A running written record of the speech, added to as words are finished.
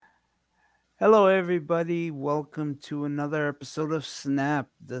Hello, everybody. Welcome to another episode of Snap,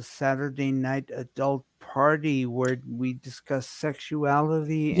 the Saturday night adult party where we discuss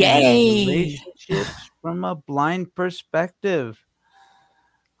sexuality and Yay! relationships from a blind perspective.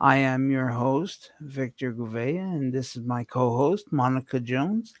 I am your host, Victor Gouveia, and this is my co host, Monica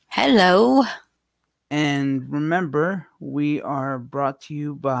Jones. Hello. And remember, we are brought to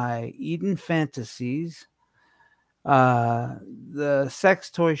you by Eden Fantasies, uh, the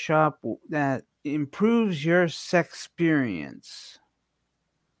sex toy shop that improves your sex experience.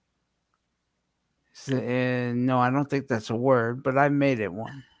 No, I don't think that's a word, but I made it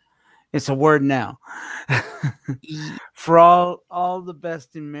one. It's a word now. Y- For all the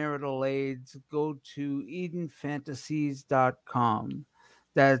best in marital aids, go to edenfantasies.com.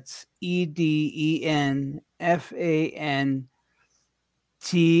 That's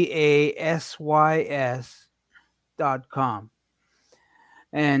EdenFantasys.com.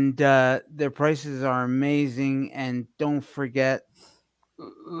 And their prices are amazing. And don't forget,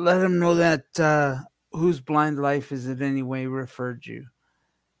 let them know that Whose Blind Life Is It Anyway referred you,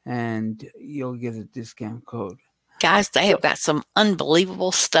 and you'll get a discount code. Guys, they So, have got some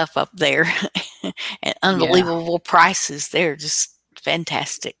unbelievable stuff up there and yeah, unbelievable prices. They're just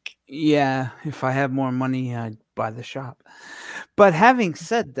fantastic. yeah, if I had more money, I'd buy the shop. But having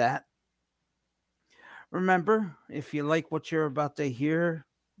said that, remember, if you like what you're about to hear,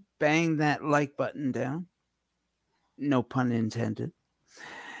 bang that like button down. No pun intended.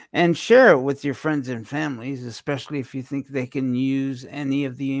 And share it with your friends and families, especially if you think they can use any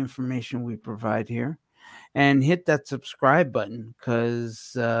of the information we provide here. And hit that subscribe button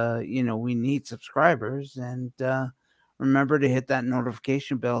because we need subscribers. And remember to hit that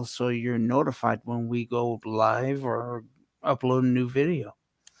notification bell so you're notified when we go live or upload a new video.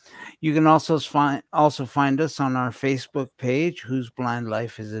 You can also find us on our Facebook page, Whose Blind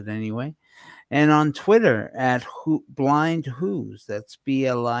Life Is It Anyway, and on Twitter at Blind Whose. That's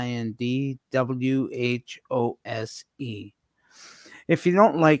BlindWhose. If you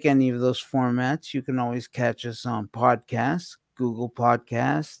don't like any of those formats, you can always catch us on podcasts, Google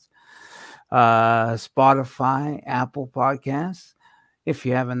Podcasts, Spotify, Apple Podcasts. If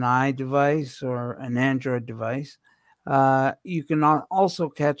you have an iDevice or an Android device, you can also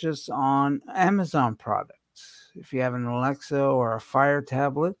catch us on Amazon products. If you have an Alexa or a Fire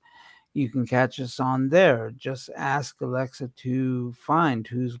tablet, you can catch us on there. Just ask Alexa to find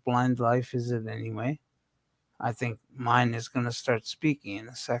Whose Blind Life Is It Anyway. I think mine is going to start speaking in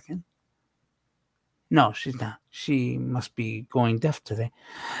a second. No, she's not. She must be going deaf today.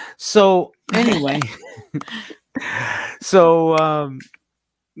 So, anyway, so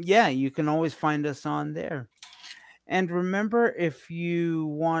yeah, you can always find us on there. And remember, if you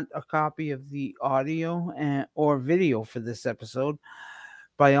want a copy of the audio or video for this episode,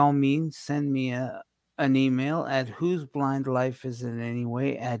 by all means, send me an email at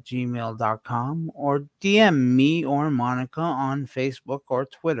whoseblindlifeisanyway@gmail.com or DM me or Monica on Facebook or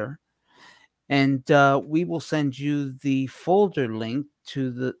Twitter. And we will send you the folder link to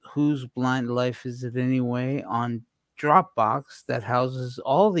the Whose Blind Life Is It Anyway on Dropbox that houses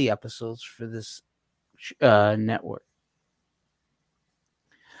all the episodes for this network.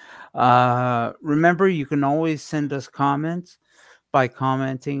 Remember, you can always send us comments by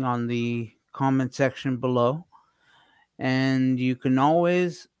commenting on the comment section below. And you can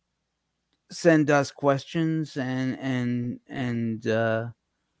always send us questions and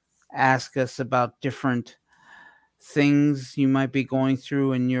ask us about different things you might be going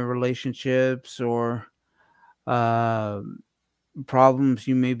through in your relationships or uh, problems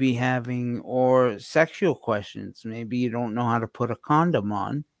you may be having or sexual questions. Maybe you don't know how to put a condom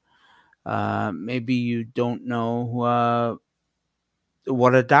on. Maybe you don't know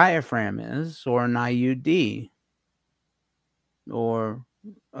what a diaphragm is or an IUD or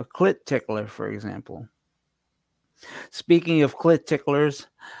a clit tickler, for example. Speaking of clit ticklers,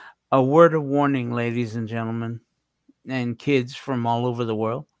 a word of warning, ladies and gentlemen, and kids from all over the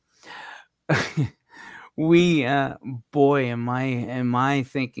world. we Boy, am I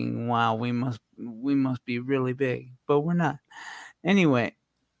thinking, wow, we must be really big, but we're not. Anyway,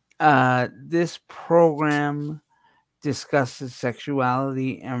 this program discusses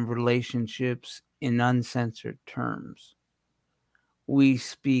sexuality and relationships in uncensored terms. We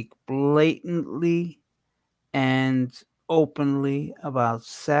speak blatantly and openly about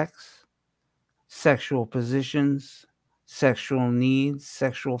sex, sexual positions, sexual needs,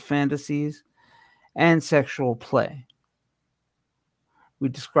 sexual fantasies, and sexual play. We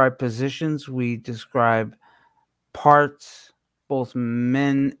describe positions, we describe parts, both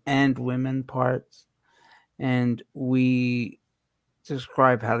men and women parts, and we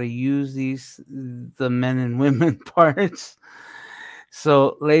describe how to use the men and women parts.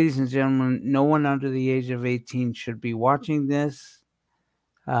 So, ladies and gentlemen, no one under the age of 18 should be watching this.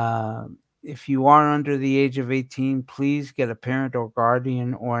 Uh, if you are under the age of 18, please get a parent or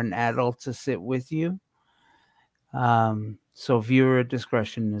guardian or an adult to sit with you. So, viewer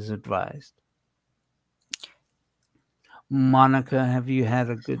discretion is advised. Monica, have you had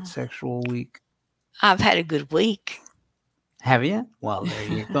a good sexual week? I've had a good week. Have you? Well, there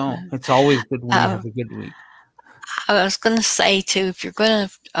you go. It's always good when you Uh, have a good week. I was going to say too, if you're going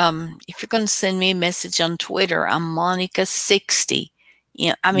to send me a message on Twitter, I'm Monica60.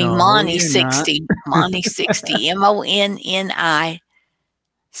 Yeah, I mean No, you're not. Monty60, Monty60, MONNI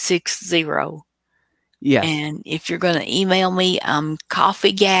 60. Yes. And if you're going to email me, I'm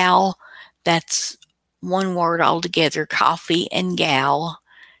Coffee Gal. That's one word altogether, Coffee and Gal,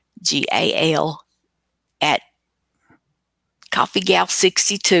 GAL, at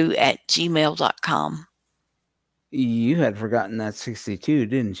coffeegal62 at gmail.com. You had forgotten that 62,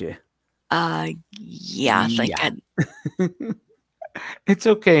 didn't you? Yeah, I think Yeah. It's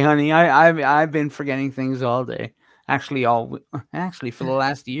okay, honey. I've been forgetting things all day. Actually, for the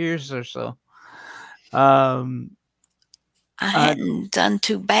last years or so. Um, I uh, hadn't done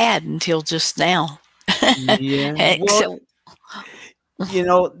too bad until just now. yeah. Well,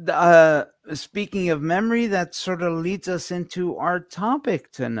 So, speaking of memory, that sort of leads us into our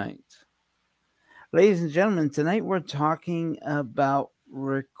topic tonight. Ladies and gentlemen, tonight we're talking about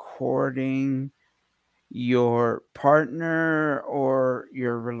recording your partner or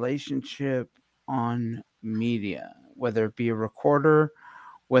your relationship on media, whether it be a recorder,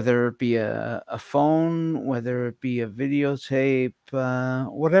 whether it be a phone, whether it be a videotape,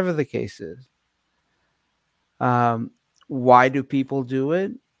 whatever the case is. Um, why do people do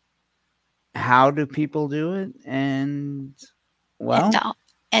it? How do people do it? And, and well,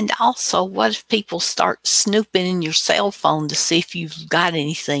 and also, what if people start snooping in your cell phone to see if you've got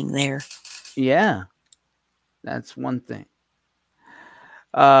anything there? yeah, that's one thing.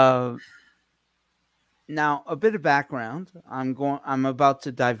 Uh, Now, a bit of background. I'm about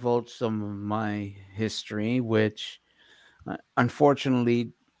to divulge some of my history, which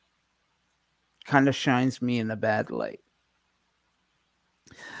unfortunately kind of shines me in a bad light.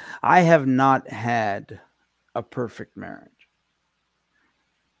 I have not had a perfect marriage,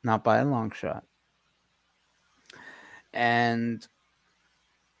 not by a long shot. And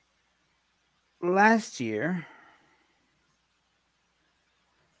last year,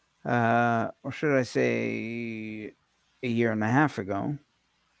 or should I say a year and a half ago,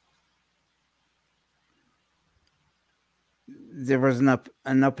 there was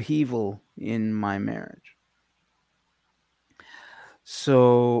an upheaval in my marriage.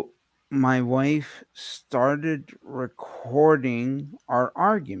 So my wife started recording our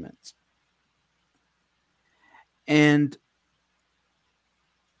arguments. And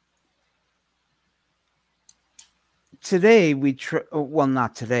today well,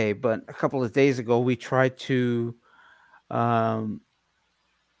 not today, but a couple of days ago, we tried to um,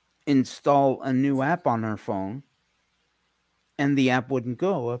 install a new app on our phone, and the app wouldn't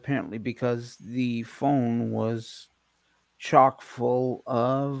go, apparently, because the phone was chock full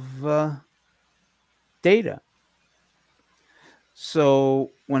of data.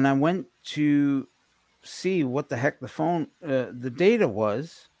 So when I went to see what the heck the data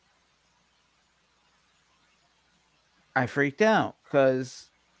was, I freaked out because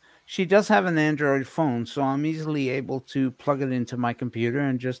she does have an Android phone, so I'm easily able to plug it into my computer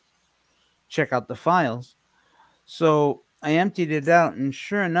and just check out the files. So I emptied it out, and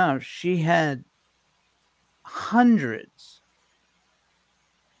sure enough, she had hundreds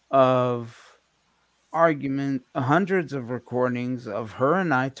of hundreds of recordings of her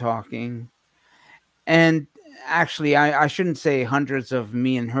and I talking. And actually, I shouldn't say hundreds of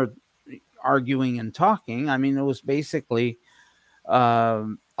me and her arguing and talking. I mean, it was basically a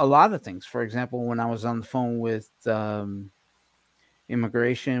lot of things. For example, when I was on the phone with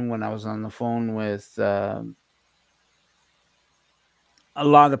immigration, when I was on the phone with a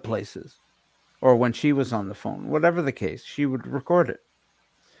lot of places, or when she was on the phone, whatever the case, she would record it.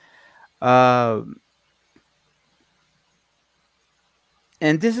 Um,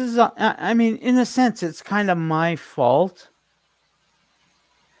 and this is, I mean, in a sense, it's kind of my fault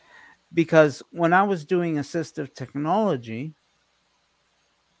because when I was doing assistive technology,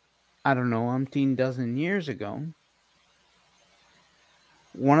 I don't know, umpteen dozen years ago,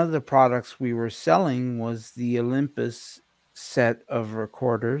 one of the products we were selling was the Olympus set of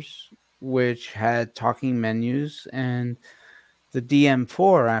recorders, which had talking menus, and the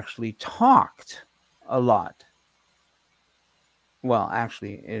DM4 actually talked a lot. Well,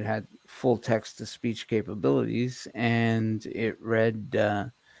 actually, it had full text to speech capabilities, and it read.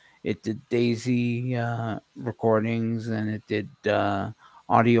 It did Daisy recordings, and it did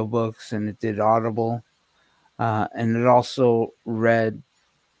audiobooks, and it did Audible, and it also read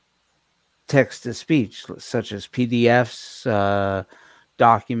text to speech, such as PDFs,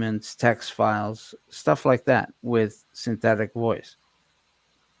 documents, text files, stuff like that with synthetic voice.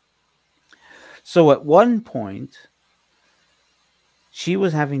 So at one point, she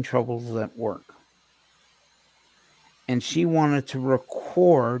was having troubles at work, and she wanted to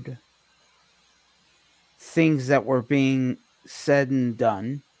record things that were being said and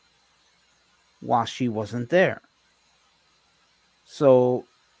done while she wasn't there. So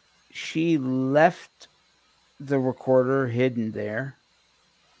she left the recorder hidden there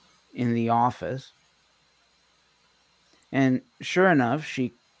in the office. And sure enough,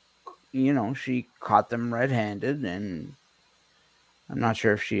 she caught them red handed. And I'm not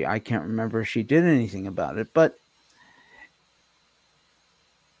sure if I can't remember if she did anything about it, but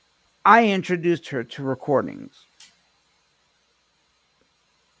I introduced her to recordings.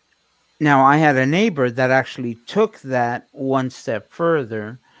 Now, I had a neighbor that actually took that one step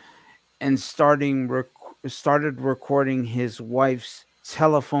further and started recording his wife's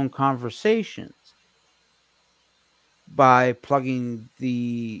telephone conversations by plugging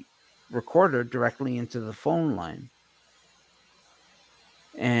the recorder directly into the phone line.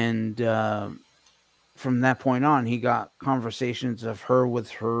 And from that point on, he got conversations of her with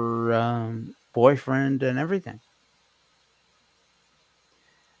her boyfriend and everything.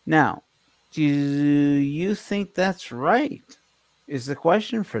 Now, do you think that's right? Is the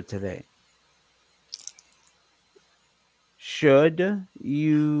question for today. Should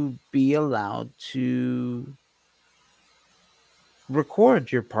you be allowed to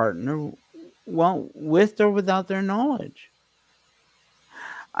record your partner, well, with or without their knowledge?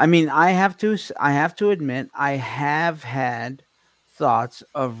 I mean, I have to admit I have had thoughts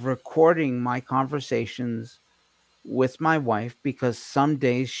of recording my conversations with my wife because some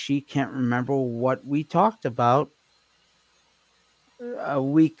days she can't remember what we talked about a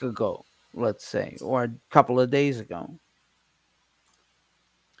week ago, let's say, or a couple of days ago.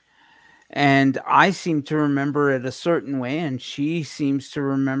 And I seem to remember it a certain way, and she seems to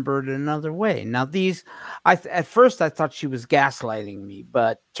remember it another way. Now, at first I thought she was gaslighting me,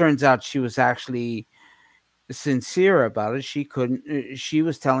 but turns out she was actually sincere about it. She couldn't. She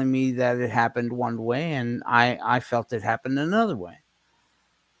was telling me that it happened one way, and I felt it happened another way.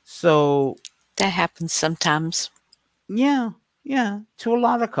 So That happens sometimes. yeah, yeah, to a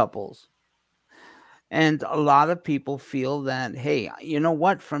lot of couples. And a lot of people feel that, hey, you know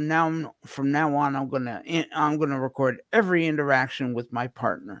what? From now on, I'm gonna record every interaction with my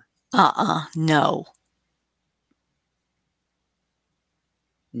partner. No.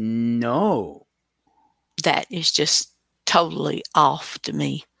 No. That is just totally off to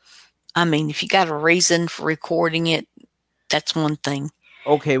me. I mean, if you got a reason for recording it, that's one thing.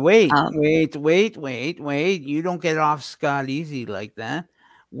 Okay, wait, Um, wait, wait, wait, wait. You don't get off scot easy like that.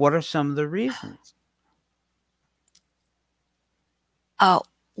 What are some of the reasons? oh,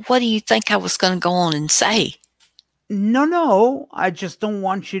 what do you think I was going to go on and say? No, no. I just don't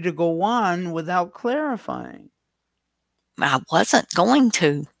want you to go on without clarifying. I wasn't going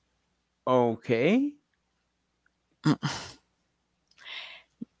to. Okay. Mm.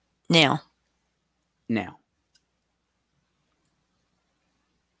 Now, Now.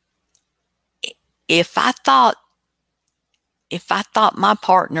 if I thought my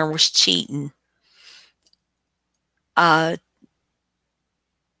partner was cheating, uh,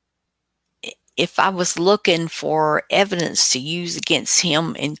 if I was looking for evidence to use against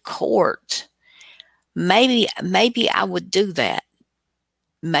him in court, maybe I would do that.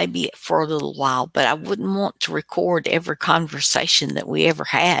 Maybe for a little while, but I wouldn't want to record every conversation that we ever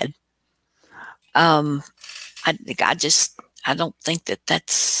had. Um, I don't think that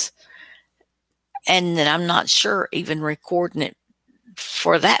that's, and then I'm not sure even recording it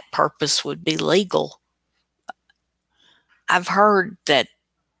for that purpose would be legal. I've heard that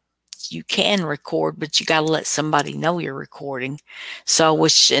you can record, but you got to let somebody know you're recording. So,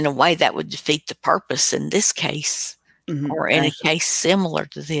 which in a way that would defeat the purpose in this case, or in a Actually, case similar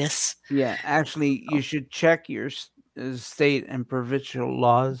to this. yeah. Actually, you should check your state and provincial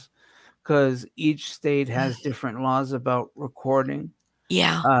laws because each state has different laws about recording.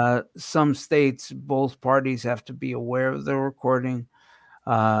 Yeah, Some states, both parties have to be aware of the recording.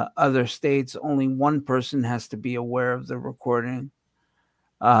 Other states, only one person has to be aware of the recording.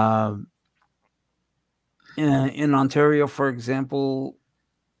 Um in Ontario, for example,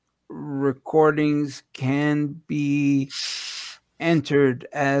 recordings can be entered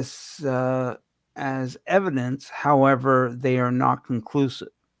as evidence. However, they are not conclusive.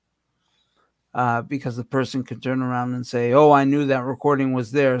 Because the person could turn around and say, "Oh, I knew that recording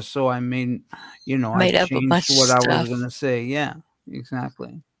was there, so I made, I Made up a changed bunch of what I was stuff. going to say." Yeah,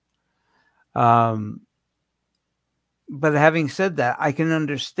 exactly. Um, but having said that, I can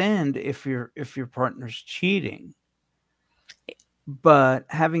understand if your partner's cheating. But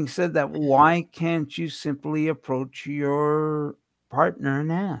having said that, why can't you simply approach your partner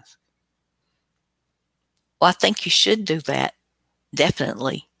and ask? Well, I think you should do that,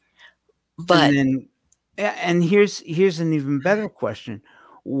 definitely. And But then, and here's an even better question: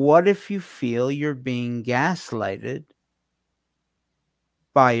 what if you feel you're being gaslighted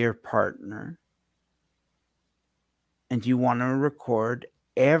by your partner, and you want to record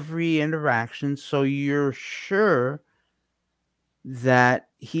every interaction so you're sure that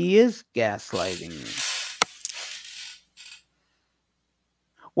he is gaslighting you?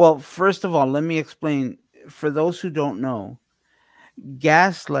 Well, first of all, let me explain. For those who don't know,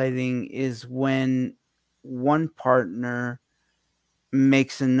 gaslighting is when one partner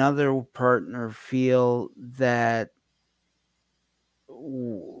makes another partner feel that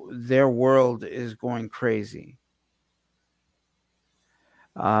their world is going crazy.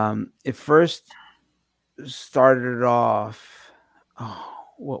 It first started off. Oh,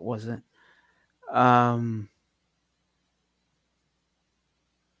 what was it? Um,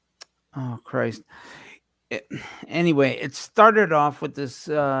 oh Christ. It, anyway, it started off with this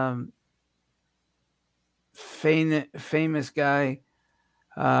famous guy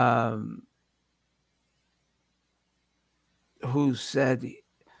um, who said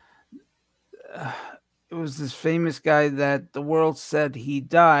uh, it was this famous guy that the world said he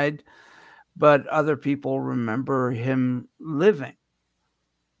died, but other people remember him living,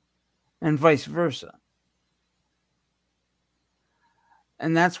 and vice versa.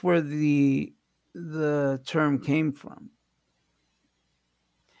 And that's where the term came from.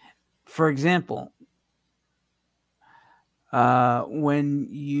 For example, when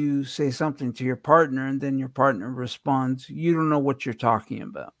you say something to your partner and then your partner responds, you don't know what you're talking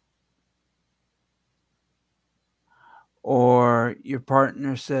about. Or your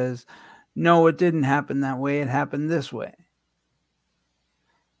partner says, no, it didn't happen that way, it happened this way.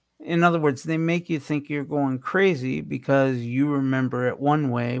 In other words, they make you think you're going crazy because you remember it one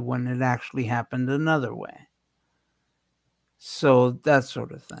way when it actually happened another way. So that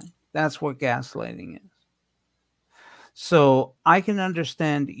sort of thing. That's what gaslighting is. So I can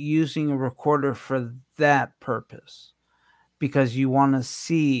understand using a recorder for that purpose because you want to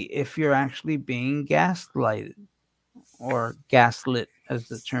see if you're actually being gaslighted or gaslit, as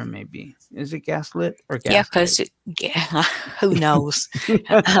the term may be. Is it gaslit or yeah, gaslight? because yeah, who knows?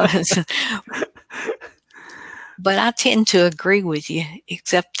 But I tend to agree with you,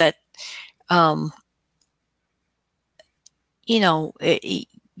 except that, um, you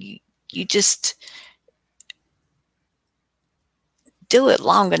just do it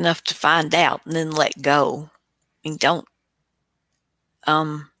long enough to find out and then let go. And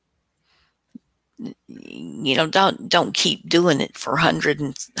um, don't keep doing it for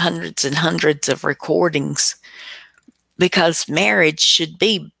hundreds and hundreds of recordings, because marriage should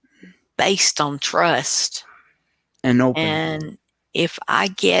be based on trust. And open. And if I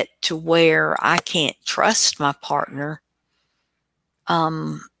get to where I can't trust my partner,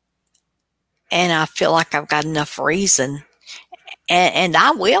 um, and I feel like I've got enough reason, and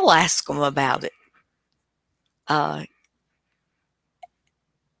I will ask them about it. Uh,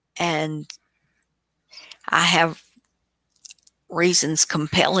 and I have reasons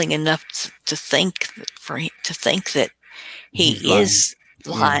compelling enough to think that he He's lying. is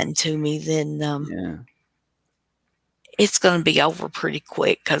Yeah. lying to me, then Yeah. it's going to be over pretty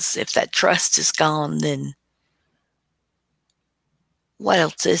quick. Because if that trust is gone, then what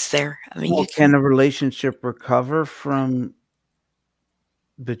else is there? I mean, Well, can a relationship recover from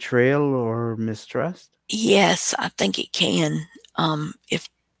betrayal or mistrust? yes, I think it can. If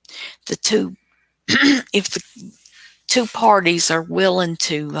the two if the two parties are willing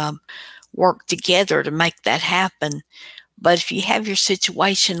to work together to make that happen. But if you have your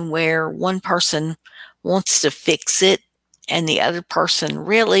situation where one person wants to fix it and the other person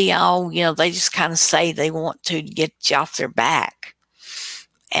really, they just kind of say they want to get you off their back,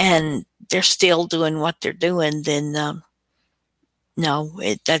 and they're still doing what they're doing, then no,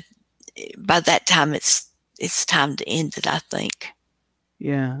 by that time it's time to end it, I think.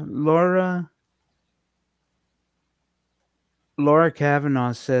 Yeah. Laura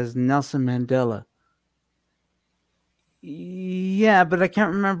Kavanaugh says Nelson Mandela. Yeah, but I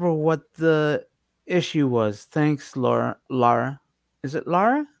can't remember what the issue was. Thanks, Laura. Is it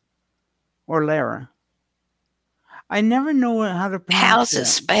Lara or Lara? I never know how to pronounce How's it that.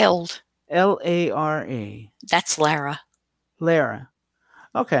 spelled? Lara. That's Lara. Lara.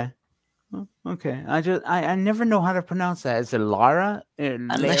 Okay. Okay. I never know how to pronounce that. Is it Lara?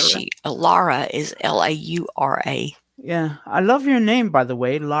 Unless Lara? you, Laura is Laura. Yeah. I love your name, by the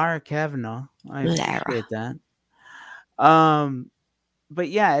way, Lara Kavanaugh. I Lara. appreciate that. Um, but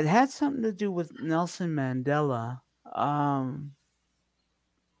yeah, it had something to do with Nelson Mandela. Um,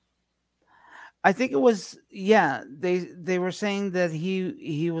 I think it was, yeah, they were saying that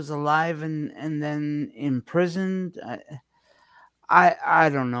he was alive and then imprisoned. I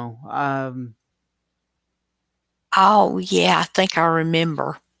don't know. Oh, yeah, I think I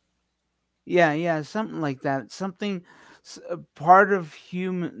remember. Yeah, yeah, something like that. Part of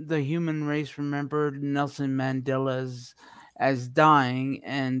the human race remembered Nelson Mandela as dying,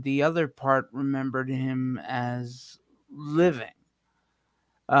 and the other part remembered him as living.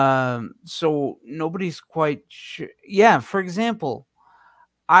 So nobody's quite sure. Yeah, for example,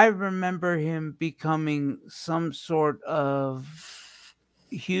 I remember him becoming some sort of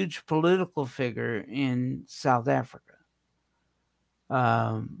huge political figure in South Africa.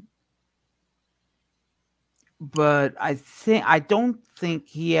 Um, but I don't think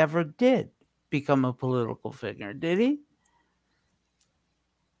he ever did become a political figure, did he?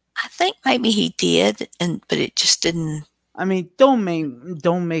 I think maybe he did, but it just didn't. I mean, don't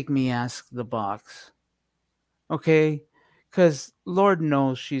make me ask the box, okay? Because Lord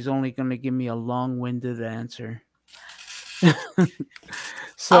knows she's only going to give me a long-winded answer.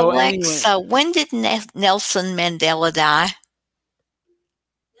 So anyway, Alexa, when did Nelson Mandela die?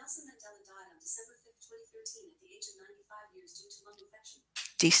 Nelson Mandela died on December 5th, 2013, at the age of 95 years due to lung infection.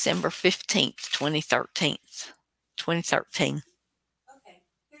 December 15th, 2013. 2013. Okay,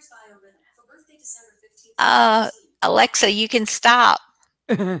 here's biorhythm. For birthday December 15th, Uh, 2013. Alexa, you can stop.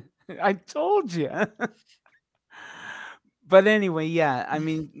 I told you. But anyway, yeah, I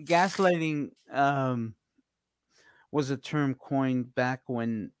mean, gaslighting was a term coined back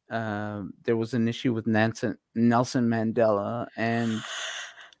when there was an issue with Nelson Mandela, and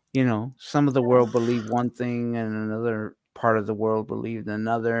some of the world believed one thing, and another part of the world believed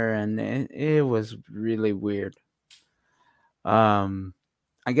another, and it was really weird. Um,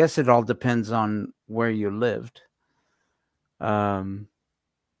 I guess it all depends on where you lived. Um,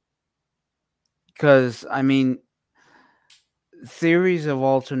 because I mean, theories of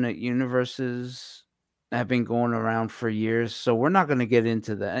alternate universes have been going around for years, so we're not going to get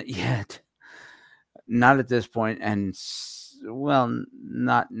into that yet. Not at this point, and well,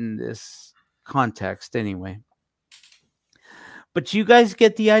 not in this context anyway. But you guys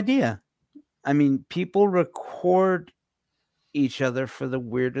get the idea. I mean, people record each other for the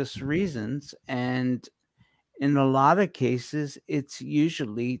weirdest reasons, and in a lot of cases, it's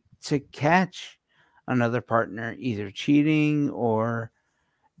usually to catch another partner either cheating or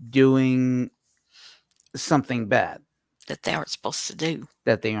doing something bad That they aren't supposed to do.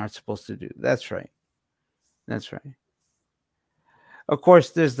 that they aren't supposed to do. That's right. That's right. Of course,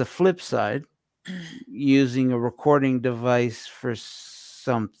 there's the flip side, using a recording device for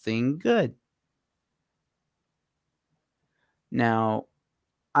something good. Now,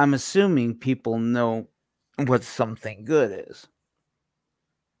 I'm assuming people know what something good is.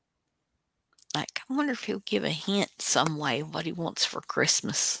 Like, I wonder if he'll give a hint some way what he wants for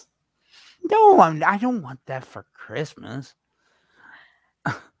Christmas. No, I don't want that for Christmas.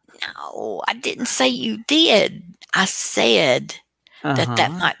 No, I didn't say you did. I said that Uh-huh.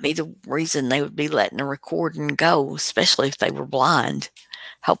 might be the reason they would be letting a recording go, especially if they were blind,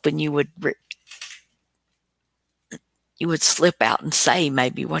 hoping you would slip out and say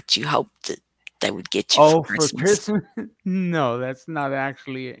maybe what you hoped that they would get you for Oh, for Christmas. Christmas? No, that's not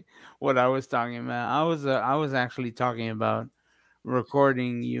actually what I was talking about. I was actually talking about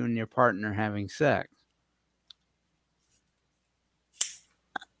recording you and your partner having sex.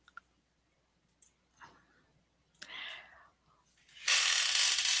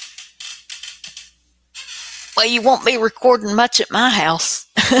 Well, you won't be recording much at my house.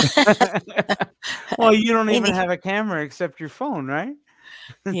 Well, you don't even Any, have a camera except your phone, right?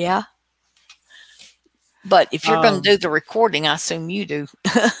 yeah. But if you're going to Um, do the recording, I assume you do.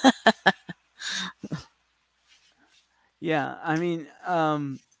 yeah, I mean, a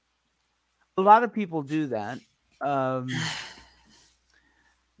lot of people do that. Um,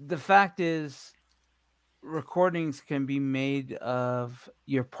 the fact is, recordings can be made of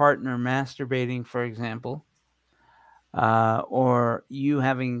your partner masturbating, for example, or you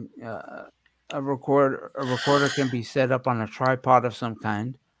having a recorder can be set up on a tripod of some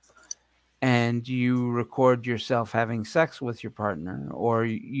kind, and you record yourself having sex with your partner, or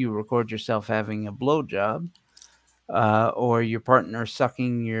you record yourself having a blowjob, or your partner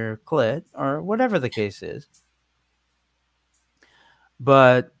sucking your clit, or whatever the case is.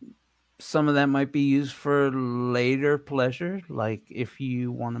 But some of that might be used for later pleasure. Like if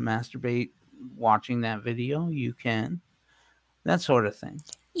you want to masturbate watching that video, you can. That sort of thing.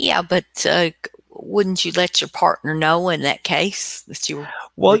 Yeah, but wouldn't you let your partner know in that case that you were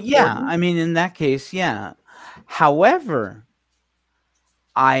Well, yeah. recording? I mean, in that case, yeah. However,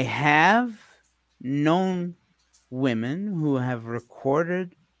 I have known women who have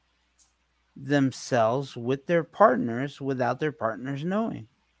recorded themselves with their partners without their partners knowing.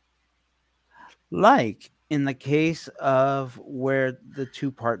 Like in the case of where the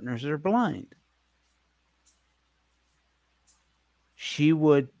two partners are blind. She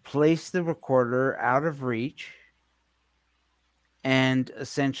would place the recorder out of reach and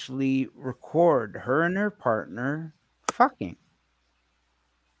essentially record her and her partner fucking.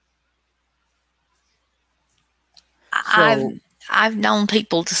 So I've known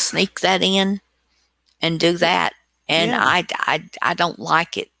people to sneak that in and do that, and yeah, I don't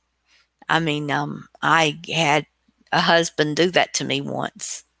like it. I mean, I had a husband do that to me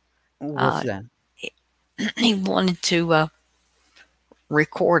once. what's that? He wanted to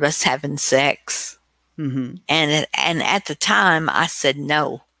record us having sex, Mm-hmm. and at the time I said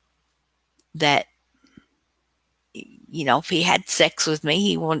no. That if he had sex with me,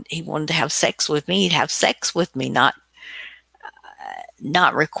 he wanted to have sex with me. He'd have sex with me, not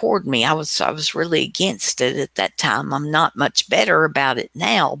record me. I was really against it at that time. I'm not much better about it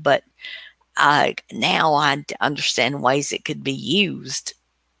now, but now I understand ways it could be used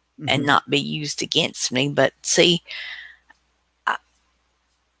and not be used against me. But see,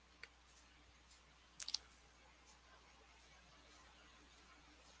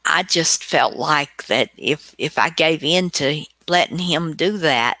 I just felt like that if I gave in to letting him do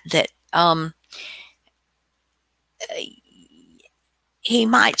that, he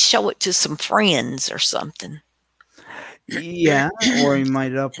might show it to some friends or something. Yeah, or he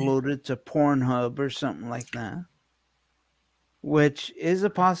might upload it to Pornhub or something like that, which is a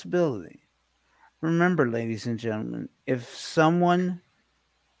possibility. Remember, ladies and gentlemen, if someone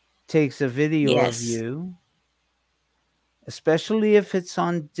takes a video of Yes. you, especially if it's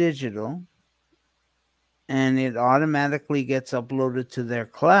on digital, and it automatically gets uploaded to their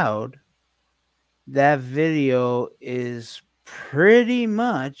cloud, that video is pretty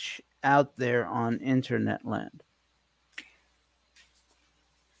much out there on internet land.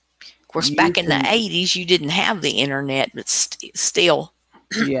 Of course, You back in the can- 80s, you didn't have the internet, but still.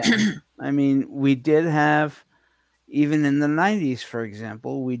 yeah. I mean, we did have, even in the 90s, for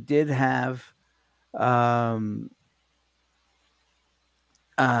example, we did have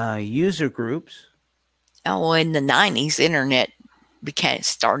user groups. Oh, in the 90s, internet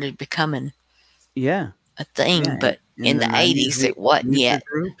started becoming Yeah. a thing, Yeah. but in the 80s, it wasn't user yet.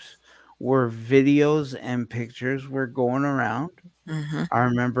 groups where videos and pictures were going around. Hmm. I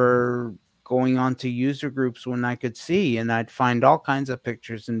remember going onto user groups when I could see, and I'd find all kinds of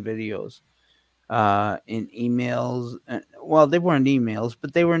pictures and videos in emails. Well, they weren't emails,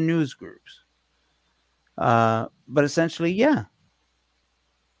 but they were news groups. But essentially, yeah.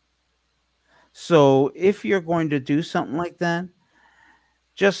 So if you're going to do something like that,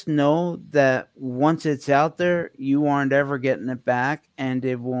 just know that once it's out there, you aren't ever getting it back, and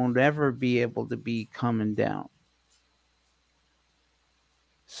it won't ever be able to be coming down.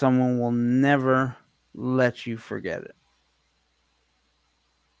 Someone will never let you forget it.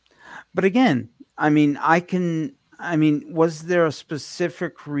 But again, I mean, was there a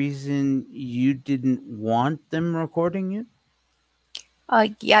specific reason you didn't want them recording you?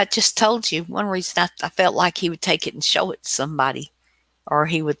 Yeah, I just told you. One reason I felt like he would take it and show it to somebody, or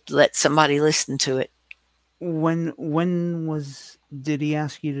he would let somebody listen to it. When did he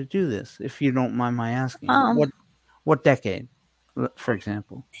ask you to do this? If you don't mind my asking, what decade, for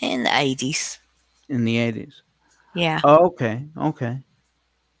example? In the 80s. In the 80s. Yeah. Okay.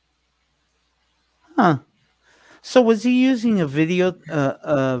 Huh. So was he using a video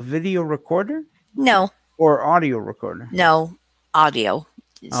recorder No, or audio recorder? no, audio.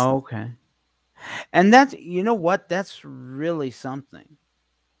 Okay. And that's, you know what? That's really something.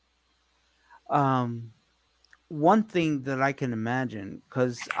 One thing that I can imagine,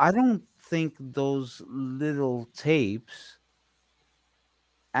 because I don't think those little tapes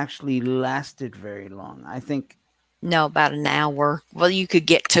actually lasted very long. I think No, about an hour. Well, you could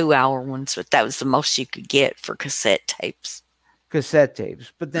get 2-hour ones, but that was the most you could get for cassette tapes. cassette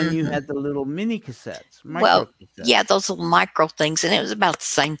tapes, but then you had the little mini cassettes, micro Well, cassettes. yeah, those little micro things, and it was about the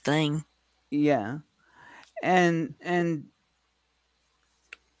same thing. Yeah. And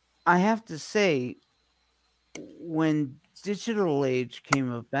I have to say, when digital age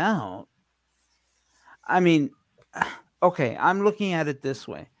came about, I mean, okay, I'm looking at it this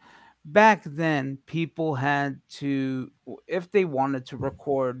way. Back then, people had to, if they wanted to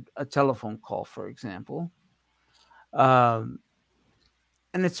record a telephone call, for example, um,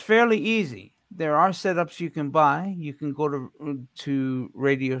 and it's fairly easy. There are setups you can buy. You can go to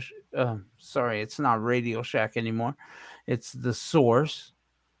Radio. Sorry, it's not Radio Shack anymore. It's the Source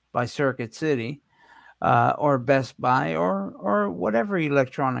by Circuit City, or Best Buy, or whatever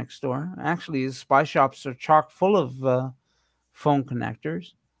electronic store. Actually, the spy shops are chock full of phone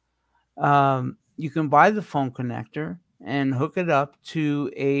connectors. You can buy the phone connector and hook it up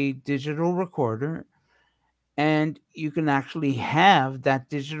to a digital recorder, and you can actually have that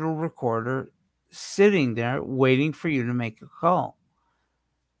digital recorder sitting there waiting for you to make a call.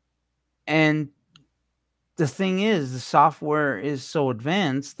 And the thing is, the software is so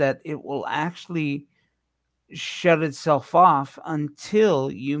advanced that it will actually shut itself off until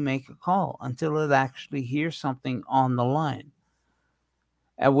you make a call, until it actually hears something on the line,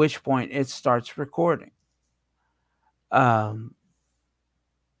 at which point it starts recording. Um,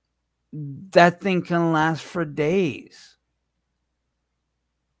 that thing can last for days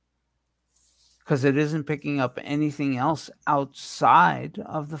because it isn't picking up anything else outside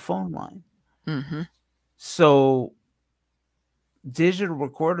of the phone line. Mm-hmm. So digital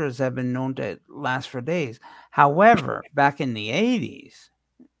recorders have been known to last for days. However, back in the 80s,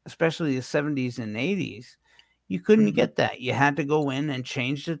 especially the 70s and 80s, you couldn't Mm-hmm. get that. You had to go in and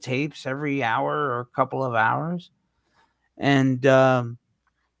change the tapes every hour or a couple of hours. And,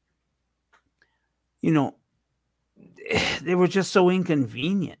 you know, they were just so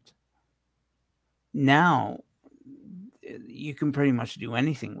inconvenient. Now, you can pretty much do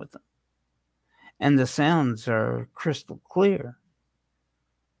anything with them. And the sounds are crystal clear.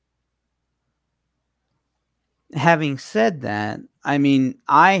 Having said that, I mean,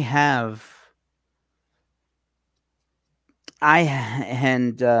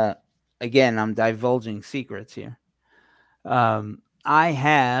 and again, I'm divulging secrets here. I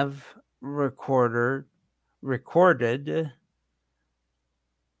have recorded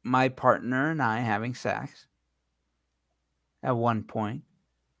my partner and I having sex at one point,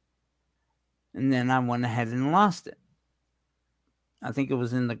 and then I went ahead and lost it. I think it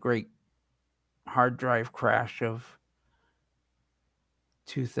was in the great hard drive crash of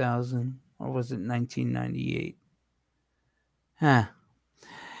 2000, or was it 1998? Huh.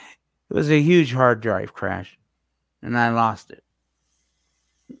 It was a huge hard drive crash, and I lost it.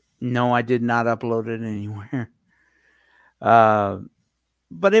 No, I did not upload it anywhere. Uh,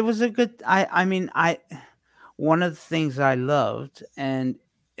 but it was a good. I mean, I one of the things I loved, and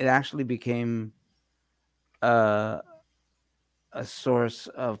it actually became uh, a source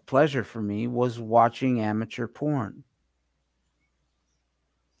of pleasure for me, was watching amateur porn,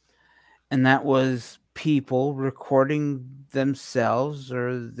 and that was people recording themselves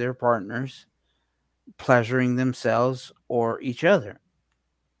or their partners pleasuring themselves or each other.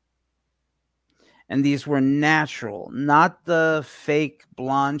 And these were natural, not the fake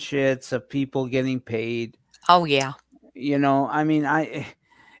blonde shits of people getting paid. Oh yeah. I mean,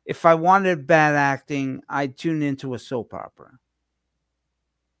 if I wanted bad acting, I'd tune into a soap opera.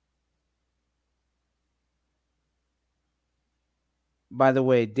 By the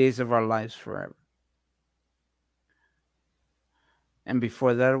way, Days of Our Lives Forever. And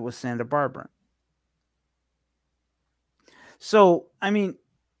before that, it was Santa Barbara. So, I mean,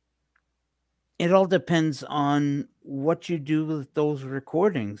 it all depends on what you do with those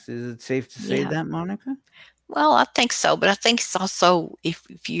recordings. Is it safe to say Yeah. that, Monica? Well, I think so, but I think it's also if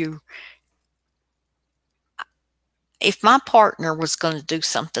my partner was going to do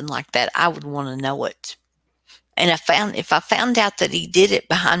something like that, I would want to know it. And if I found out that he did it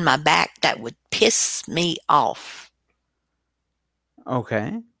behind my back, that would piss me off.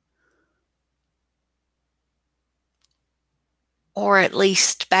 Okay. Or at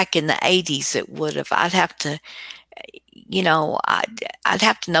least back in the 80s, it would have. I'd have to, I'd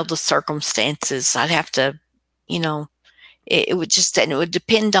have to know the circumstances. I'd have to, it would just, and it would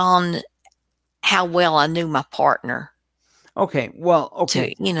depend on how well I knew my partner Okay. Well, to,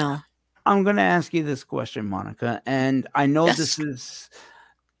 okay. I'm going to ask you this question, Monica, and I know Yes. this is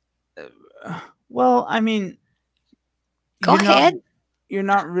well, I mean, Go ahead. You're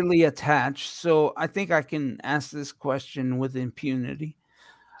not really attached, so I think I can ask this question with impunity.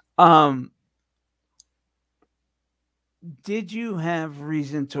 Um, did you have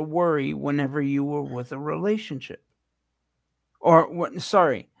reason to worry whenever you were with a relationship? Or what?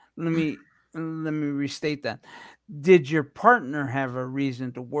 Sorry, let me let me restate that. Did your partner have a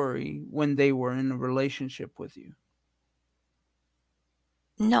reason to worry when they were in a relationship with you?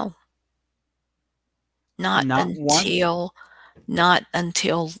 No, not Not once? until not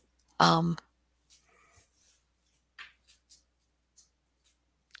until um,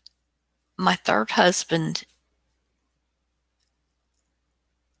 my third husband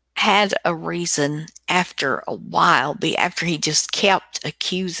had a reason after a while, after he just kept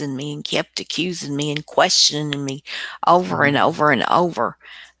accusing me and questioning me over and Mhm. over and over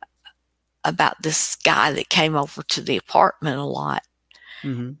about this guy that came over to the apartment a lot.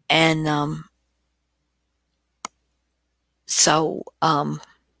 Mhm. And so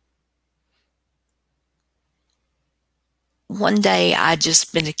one day I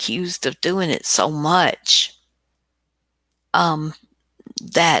just been accused of doing it so much um,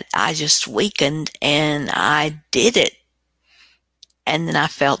 that I just weakened and I did it. And then I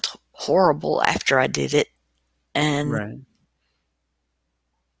felt horrible after I did it. And Right.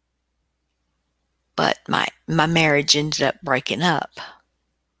 but my marriage ended up breaking up.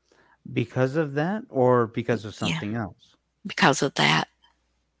 Because of that or because of Yeah, something else? because of that.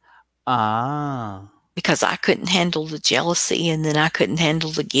 Ah. Because I couldn't handle the jealousy, and then I couldn't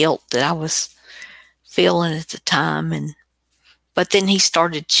handle the guilt that I was feeling at the time. And but then he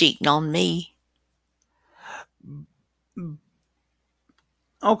started cheating on me.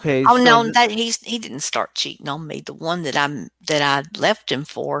 Okay, Oh so no, that he didn't start cheating on me. The one that I left him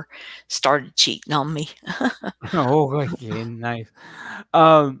for started cheating on me. oh, okay, nice.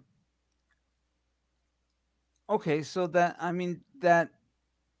 Um, okay, so that I mean that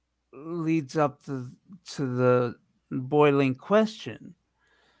leads up to the boiling question.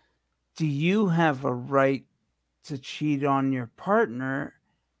 Do you have a right to cheat on your partner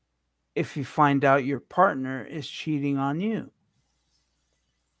if you find out your partner is cheating on you?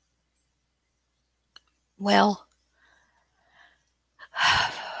 Well,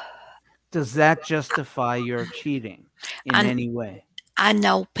 Does that justify your cheating in I any way? I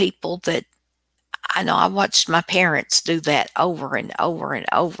know people that I know I watched my parents do that over and over and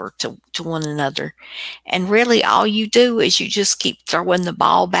over to one another. And really all you do is you just keep throwing the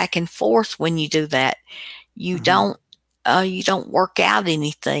ball back and forth when you do that. You Mhm. don't you don't work out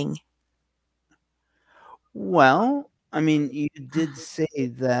anything. Well, I mean, you did say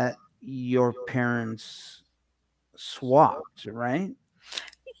that your parents swapped, right?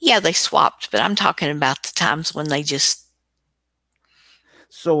 Yeah, they swapped, but I'm talking about the times when they just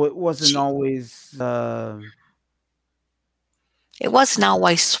So it wasn't che- always it wasn't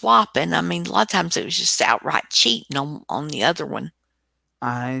always swapping. I mean, a lot of times it was just outright cheating on the other one.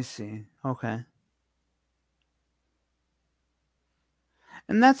 I see. Okay.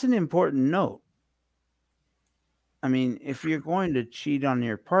 And that's an important note. I mean, if you're going to cheat on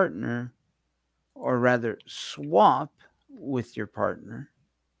your partner, or rather swap with your partner,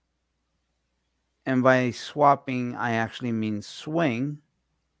 and by swapping, I actually mean swing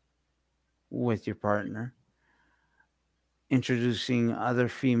with your partner, introducing other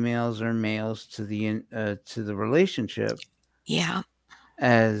females or males to the relationship Yeah.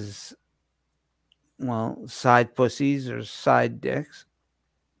 as well, side pussies or side dicks,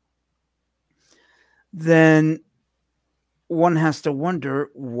 then one has to wonder,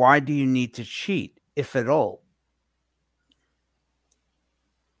 why do you need to cheat, if at all?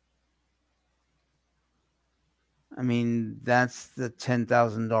 I mean, that's the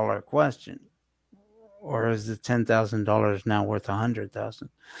 $10,000 question. Or is the $10,000 now worth 100,000?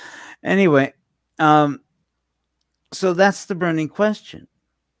 Anyway, um, so that's the burning question.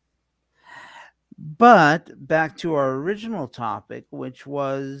 But back to our original topic, which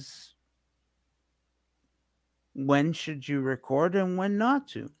was, when should you record and when not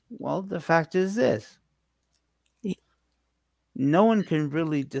to? Well, the fact is this: Y- no one can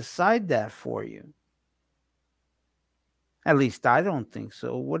really decide that for you. At least I don't think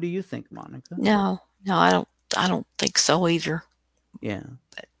so. What do you think, Monica? No, no, I don't think so either. Yeah.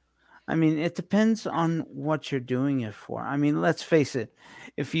 I mean, it depends on what you're doing it for. I mean, let's face it.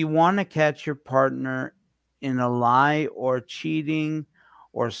 If you want to catch your partner in a lie or cheating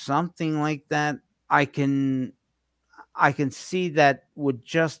or something like that, I can I can see that would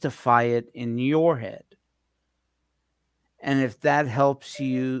justify it in your head. And if that helps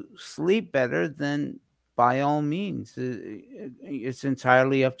you sleep better, then by all means, it's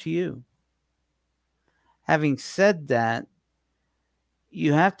entirely up to you. Having said that,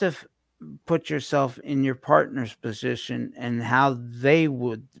 you have to put yourself in your partner's position and how they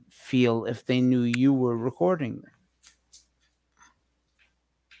would feel if they knew you were recording them.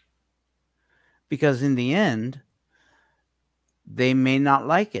 Because in the end, they may not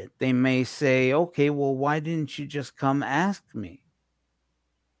like it. They may say, okay, well, why didn't you just come ask me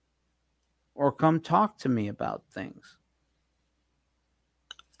or come talk to me about things?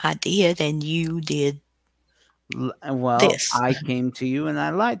 I did, and you did Well, this. I came to you and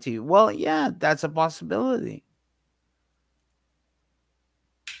I lied to you. Well, yeah, that's a possibility.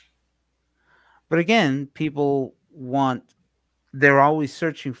 But again, people they're always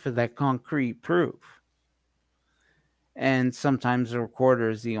searching for that concrete proof. And sometimes a recorder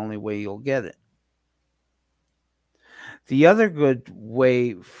is the only way you'll get it. The other good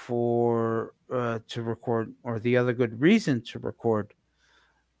way to record, or the other good reason to record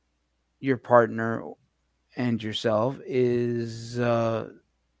your partner and yourself, is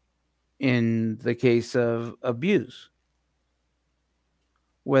in the case of abuse,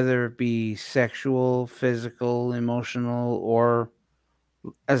 whether it be sexual, physical, emotional, or,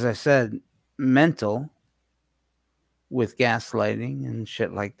 as I said, mental, with gaslighting and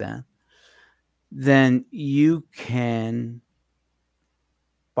shit like that. Then you can,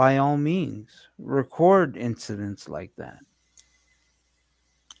 by all means, record incidents like that.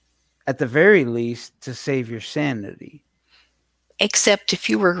 At the very least, to save your sanity. Except if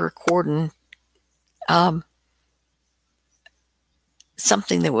you were recording um,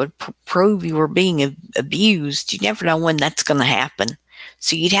 something that would prove you were being abused, you never know when that's going to happen.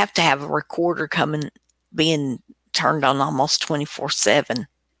 So you'd have to have a recorder being turned on almost 24/7.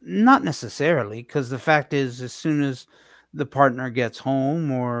 Not necessarily, because the fact is, as soon as the partner gets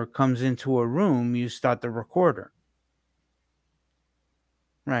home or comes into a room, you start the recorder.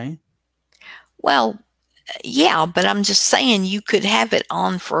 Right? Well, yeah, but I'm just saying you could have it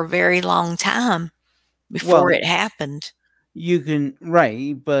on for a very long time before Well, it happened. you can,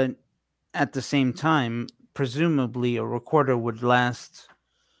 right, but at the same time, presumably a recorder would last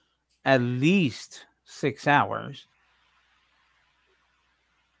at least 6 hours.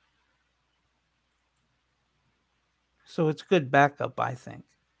 So it's good backup, I think.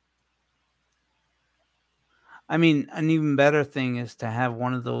 I mean, an even better thing is to have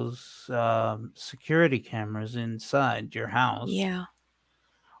one of those security cameras inside your house, Yeah.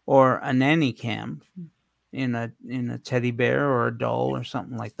 or a nanny cam in a teddy bear or a doll or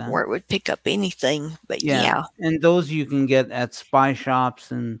something like that. Where it would pick up anything. But Yeah, yeah. and those you can get at spy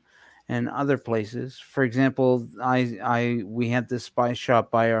shops and other places. For example, we had this spy shop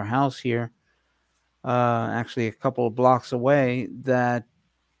by our house here, actually a couple of blocks away, that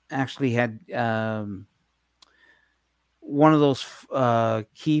actually had one of those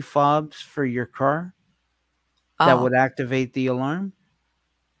key fobs for your car that Oh, would activate the alarm,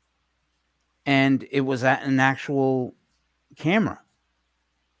 and it was an actual camera.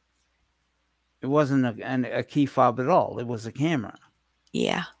 It wasn't a key fob at all. It was a camera.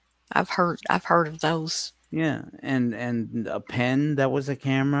 yeah. I've heard of those. Yeah, and a pen that was a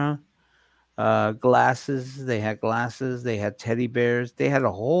camera. Glasses. They had glasses. They had teddy bears. They had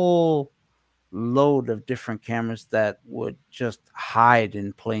a whole load of different cameras that would just hide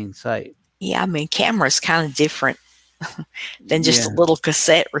in plain sight. Yeah, I mean, camera's kind of different than just a Yeah, little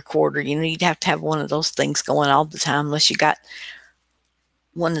cassette recorder. You'd have to have one of those things going all the time, unless you got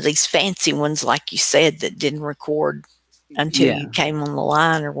one of these fancy ones, like you said, that didn't record until yeah, you came on the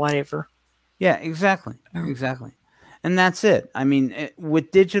line or whatever. yeah. Exactly, Oh, exactly. And that's it. I mean,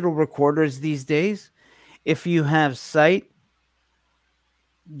 with digital recorders these days, if you have sight,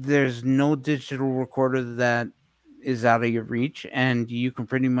 there's no digital recorder that is out of your reach, and you can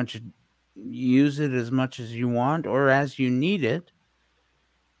pretty much use it as much as you want or as you need it,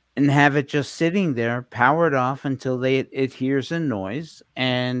 and have it just sitting there powered off until it hears a noise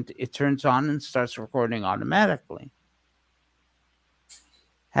and it turns on and starts recording automatically.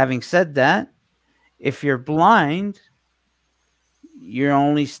 Having said that, if you're blind, you're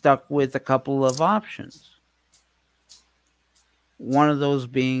only stuck with a couple of options. One of those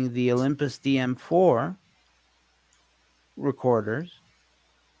being the Olympus DM4 recorders.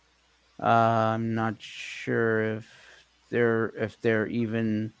 I'm not sure if they're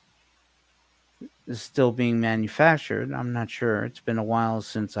even still being manufactured. I'm not sure. It's been a while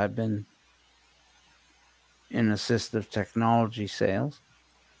since I've been in assistive technology sales.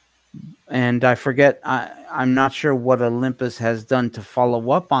 And I forget, I'm not sure what Olympus has done to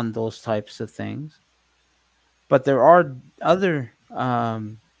follow up on those types of things. But there are other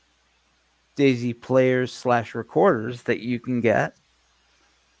Daisy players slash recorders that you can get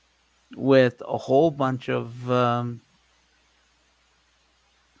with a whole bunch of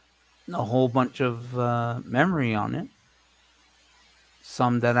memory on it.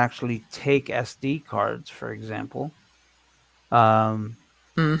 Some that actually take SD cards, for example. Um,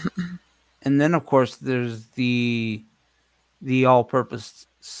 mhm. and then, of course, there's the the all-purpose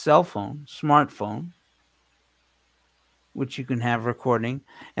cell phone, smartphone, which you can have recording,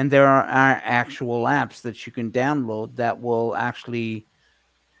 and there are actual apps that you can download that will actually,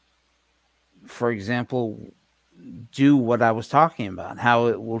 for example, do what I was talking about, how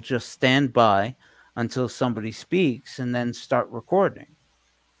it will just stand by until somebody speaks and then start recording.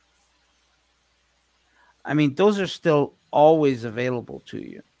 I mean, those are still always available to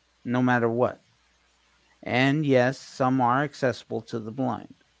you, no matter what. And yes, some are accessible to the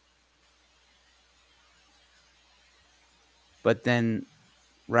blind. But then,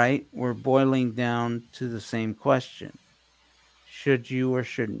 right, we're boiling down to the same question: should you or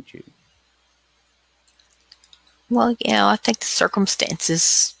shouldn't you? Well, I think the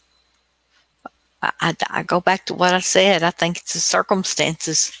circumstances, I go back to what I said. I think it's the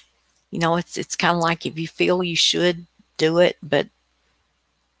circumstances. It's kind of like if you feel you should do it, but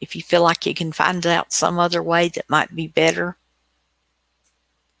if you feel like you can find out some other way that might be better,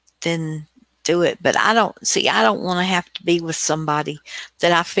 then do it. But I don't want to have to be with somebody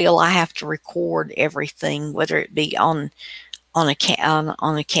that I feel I have to record everything, whether it be on a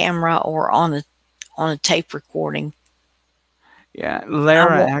camera or on a tape recording. Yeah,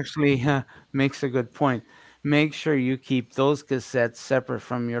 Lara actually makes a good point. Make sure you keep those cassettes separate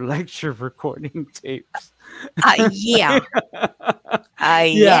from your lecture recording tapes. Yeah.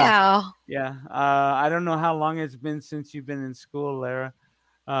 Yeah. Yeah. I don't know how long it's been since you've been in school, Lara.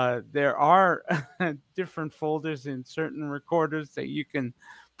 There are different folders in certain recorders that you can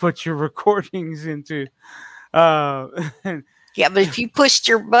put your recordings into. Yeah, but if you pushed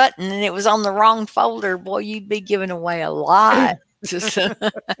your button and it was on the wrong folder, boy, you'd be giving away a lot.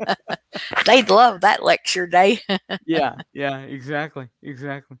 They'd love that lecture day. Yeah, exactly.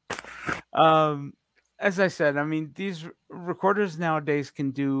 As I said, I mean, these recorders nowadays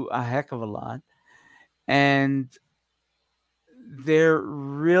can do a heck of a lot, and they're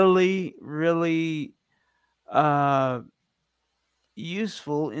really, really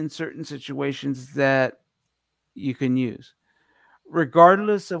useful in certain situations that you can use,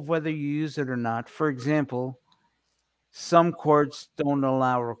 regardless of whether you use it or not. For example, some courts don't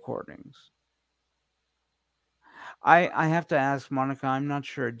allow recordings. I have to ask Monica, I'm not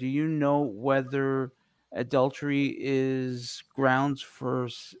sure. Do you know whether adultery is grounds for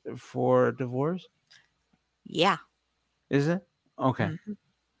divorce? Yeah. Is it? Okay. Mhm.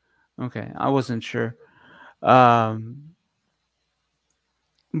 Okay. I wasn't sure. Um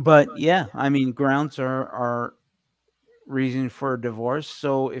but yeah, I mean grounds are reason for divorce.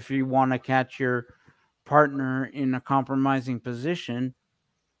 So if you want to catch your partner in a compromising position,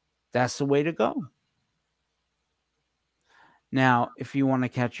 that's the way to go. Now, if you want to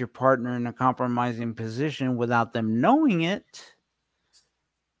catch your partner in a compromising position without them knowing it,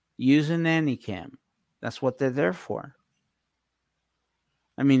 use a nanny cam. That's what they're there for.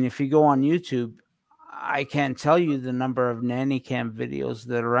 I mean, if you go on YouTube, I can't tell you the number of nanny cam videos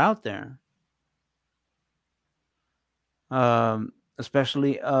that are out there,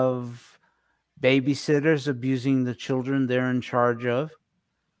 especially of babysitters abusing the children they're in charge of,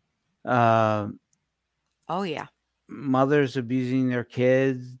 uh, Oh, yeah. mothers abusing their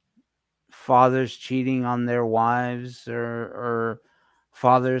kids, fathers cheating on their wives, or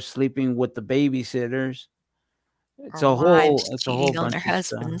fathers sleeping with the babysitters. Or wives It's a whole cheating on their bunch of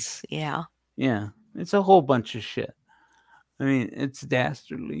stuff. husbands. Yeah. Yeah, it's a whole bunch of shit. I mean, it's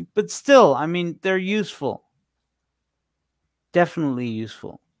dastardly, but still, I mean, they're useful. Definitely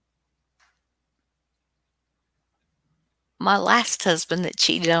useful. My last husband that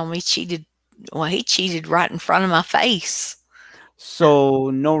cheated on me he cheated right in front of my face.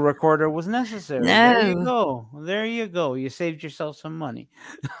 So no recorder was necessary. There you No. go. There you go. You saved yourself some money.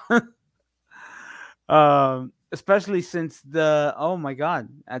 Especially since oh my god,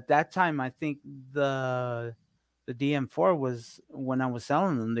 at that time I think the DM4 was, when I was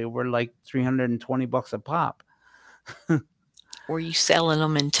selling them, they were like $320 a pop. Were you selling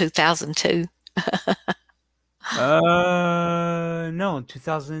them in 2002? No,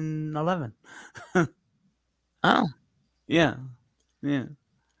 2011. Oh. Yeah.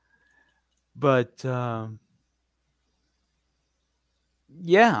 But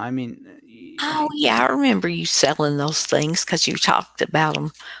yeah, I mean, Oh, yeah, I remember you selling those things because you talked about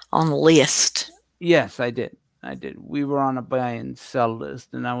them on the list. yes, I did. We were on a buy and sell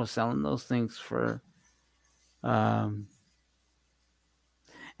list, and I was selling those things for and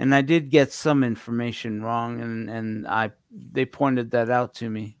I did get some information wrong, and they pointed that out to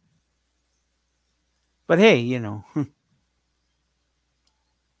me. But hey,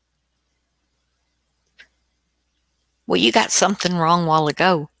 Well, you got something wrong while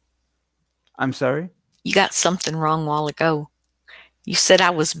ago. I'm sorry. You got something wrong while ago. You said I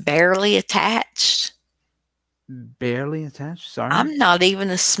was barely attached. Barely attached? Sorry. I'm not even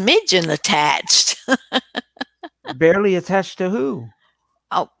a smidgen attached. Barely attached to who?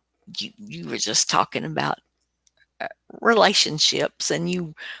 Oh, you were just talking about relationships, and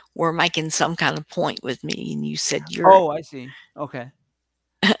you were making some kind of point with me, and you said you're. Oh, I see. Okay.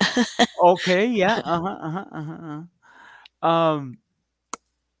 Okay, yeah.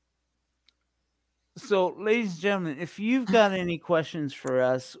 So, ladies and gentlemen, if you've got any questions for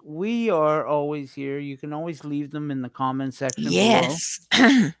us, we are always here. You can always leave them in the comment section below. Yes.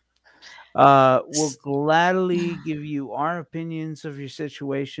 We'll gladly give you our opinions of your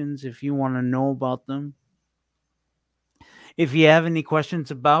situations if you want to know about them. If you have any questions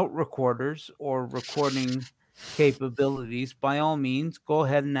about recorders or recording capabilities, by all means, go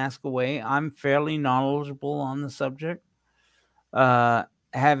ahead and ask away. I'm fairly knowledgeable on the subject,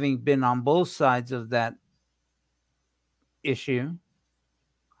 having been on both sides of that issue.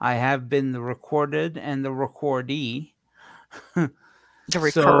 I have been the recorded and the recordee. The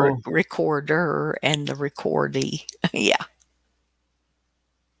So- recorder and the recordee. Yeah.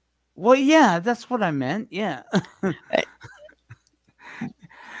 Well, yeah, that's what I meant. Yeah.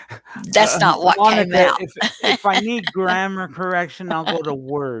 That's not what came Monica, out. if I need grammar correction, I'll go to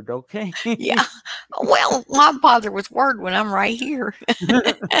Word, okay? Yeah. Well, why bother with Word when I'm right here?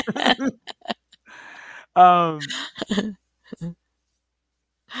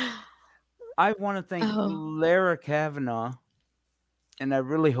 I want to thank Oh. Lara Kavanaugh, and I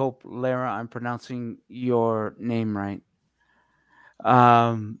really hope, Lara, I'm pronouncing your name right.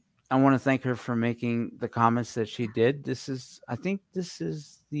 I want to thank her for making the comments that she did. I think this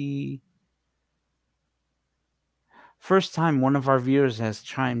is the first time one of our viewers has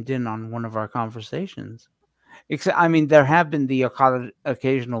chimed in on one of our conversations. Except, I mean, there have been the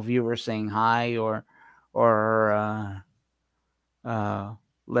occasional viewer saying hi or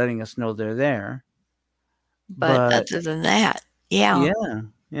letting us know they're there. But other than that, yeah,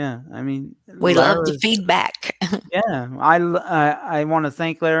 yeah. I mean, we love the Lara's- feedback. Yeah, I want to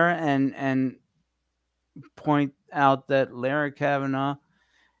thank Lara and point out that Lara Kavanaugh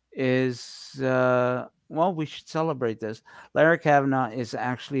is well, we should celebrate this. Lara Kavanaugh is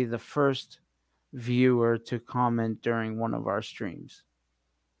actually the first viewer to comment during one of our streams.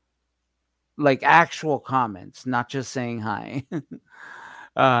 Like actual comments, not just saying hi.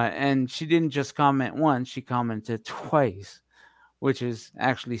 And she didn't just comment once, she commented twice, which is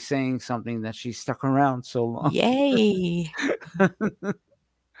actually saying something that she stuck around so long. Yay.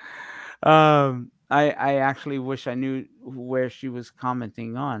 I actually wish I knew where she was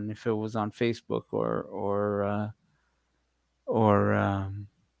commenting on, if it was on Facebook or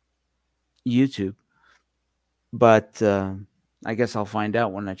YouTube. But I guess I'll find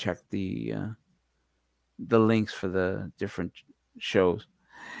out when I check the links for the different shows.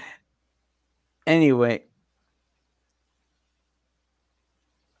 Anyway,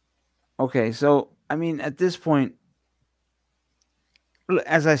 okay, so I mean, at this point,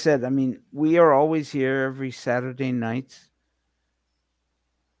 as I said, I mean, we are always here every Saturday nights.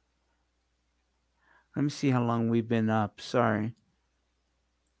 Let me see how long we've been up. Sorry.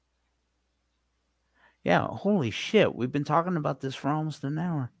 Yeah, holy shit. We've been talking about this for almost an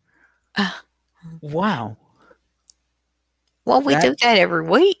hour. Wow. Well, we do that every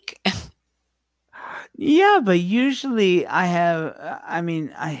week. Yeah, but usually I have, I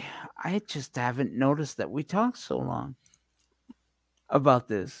mean, I just haven't noticed that we talk so long about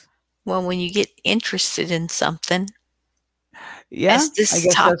this. Well, when you get interested in something, Yeah, as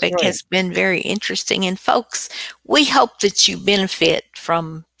this topic has been very interesting. And folks, we hope that you benefit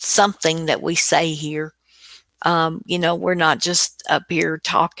from something that we say here. You know, we're not just up here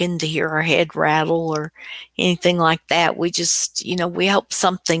talking to hear our head rattle or anything like that. We just, you know, we hope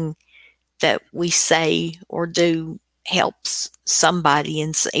something that we say or do helps somebody,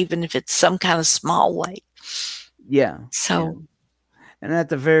 and even if it's some kind of small way. Yeah. So, yeah. And at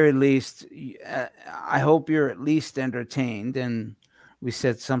the very least, I hope you're at least entertained and we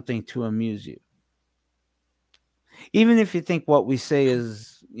said something to amuse you. Even if you think what we say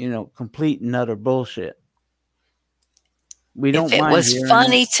is, you know, complete and utter bullshit. We don't if it mind was hearing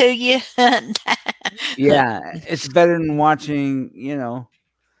funny it. to you, Yeah, it's better than watching, you know,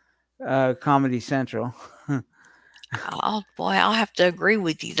 Comedy Central. oh boy, I'll have to agree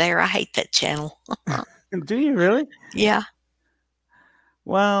with you there. I hate that channel. Do you really? Yeah.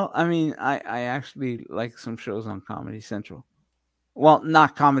 Well, I mean, I actually like some shows on Comedy Central. Well,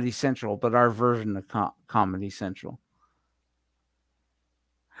 not Comedy Central, but our version of Comedy Central.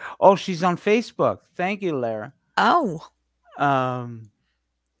 Oh, she's on Facebook. Thank you, Lara. Oh.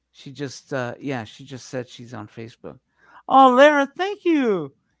 She just she just said she's on Facebook. Oh, Lara, thank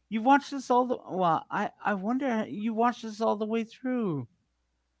you. You watched this all the well. I wonder you watched this all the way through.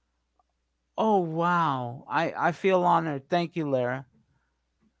 Oh wow, I feel honored. Thank you, Lara.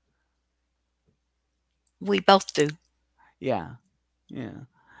 We both do. Yeah,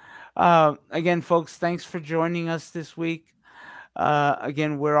 yeah. Again, folks, thanks for joining us this week.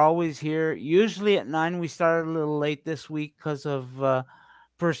 Again, we're always here. Usually at 9. We started a little late this week because of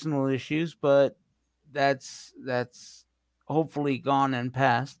personal issues, but that's hopefully gone and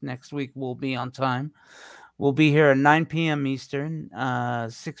past. Next week we'll be on time. We'll be here at 9 p.m. Eastern,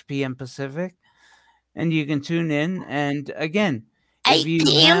 6 p.m. Pacific, and you can tune in. And again, if 8 you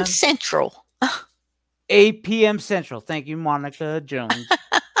p.m. have Central. 8 p.m. Central, thank you, Monica Jones,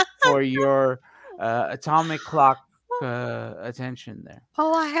 for your atomic clock attention there.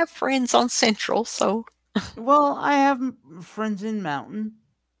 Oh, I have friends on Central, so Well, I have friends in Mountain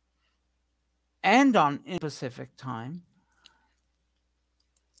and on in Pacific time.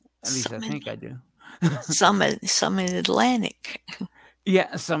 At least I some in, think I do. some in Atlantic.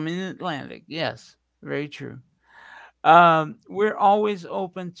 Yeah, some in Atlantic. Yes, very true. We're always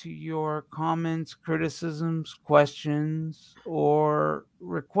open to your comments, criticisms, questions, or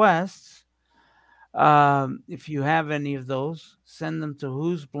requests. If you have any of those, send them to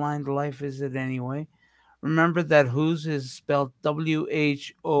Whose Blind Life Is It Anyway? Remember that Whose is spelled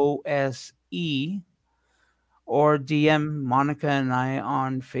WHOSE, or DM Monica and I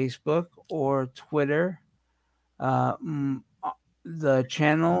on Facebook or Twitter. Uh, mm, uh, the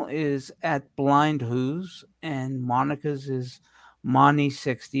channel is at Blind Who's, and Monica's is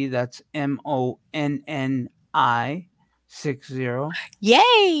Moni60. That's MONNI 60.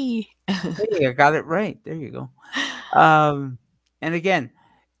 Yay! Hey, I got it right. There you go. And again,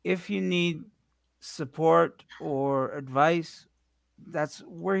 if you need support or advice,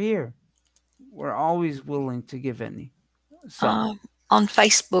 we're here. We're always willing to give any. So Uh, on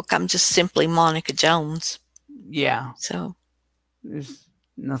Facebook, I'm just simply Monica Jones. yeah, So, there's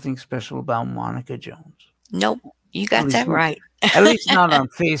nothing special about Monica Jones. nope, you At got least, that right. at least not on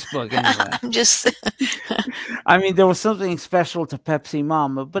Facebook, anyway. I'm just, I mean, there was something special to Pepsi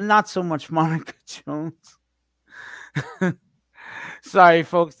Mama, but not so much Monica Jones. Sorry,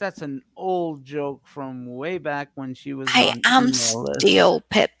 folks. That's an old joke from way back when she was hey, on I'm email lists. still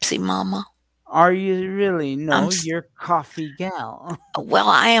Pepsi Mama. Are you really? I'm No, you're coffee gal. well,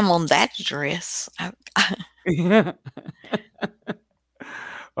 I am on that dress. Yeah.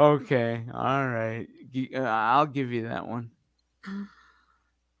 Okay. All right. I'll give you that one.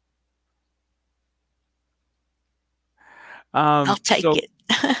 I'll take So it.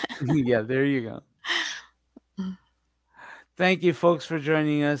 yeah, there you go. Thank you, folks, for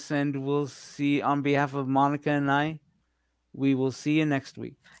joining us, and we'll see. On behalf of Monica and I, we will see you next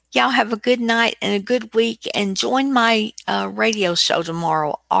week. Y'all have a good night and a good week, and join my radio show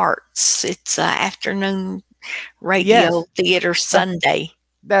tomorrow, Arts. It's afternoon radio Yes, theater Sunday.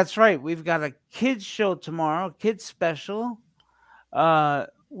 that's right. We've got a kids show tomorrow, kids special,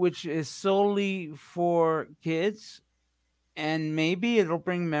 which is solely for kids, and maybe it'll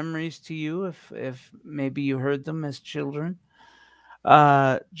bring memories to you if maybe you heard them as children.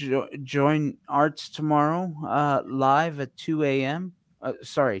 Join Arts tomorrow, live at 2 a.m.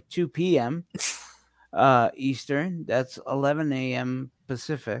 Sorry, 2 p.m. Eastern. That's 11 a.m.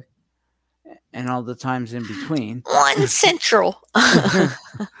 Pacific, and all the times in between. 1 Central.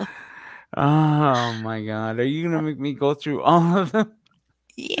 Oh my God! Are you gonna make me go through all of them?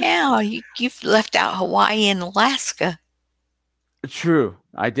 Yeah, you've left out Hawaii and Alaska. True,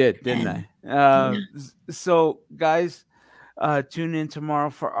 I did, didn't I? So, guys, tune in tomorrow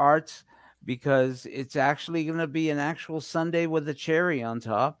for Arts, because it's actually going to be an actual Sunday with a cherry on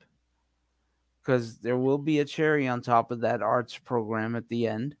top, because there will be a cherry on top of that Arts program at the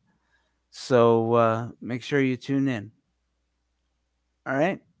end. So make sure you tune in. All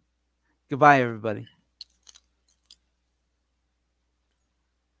right. Goodbye, everybody.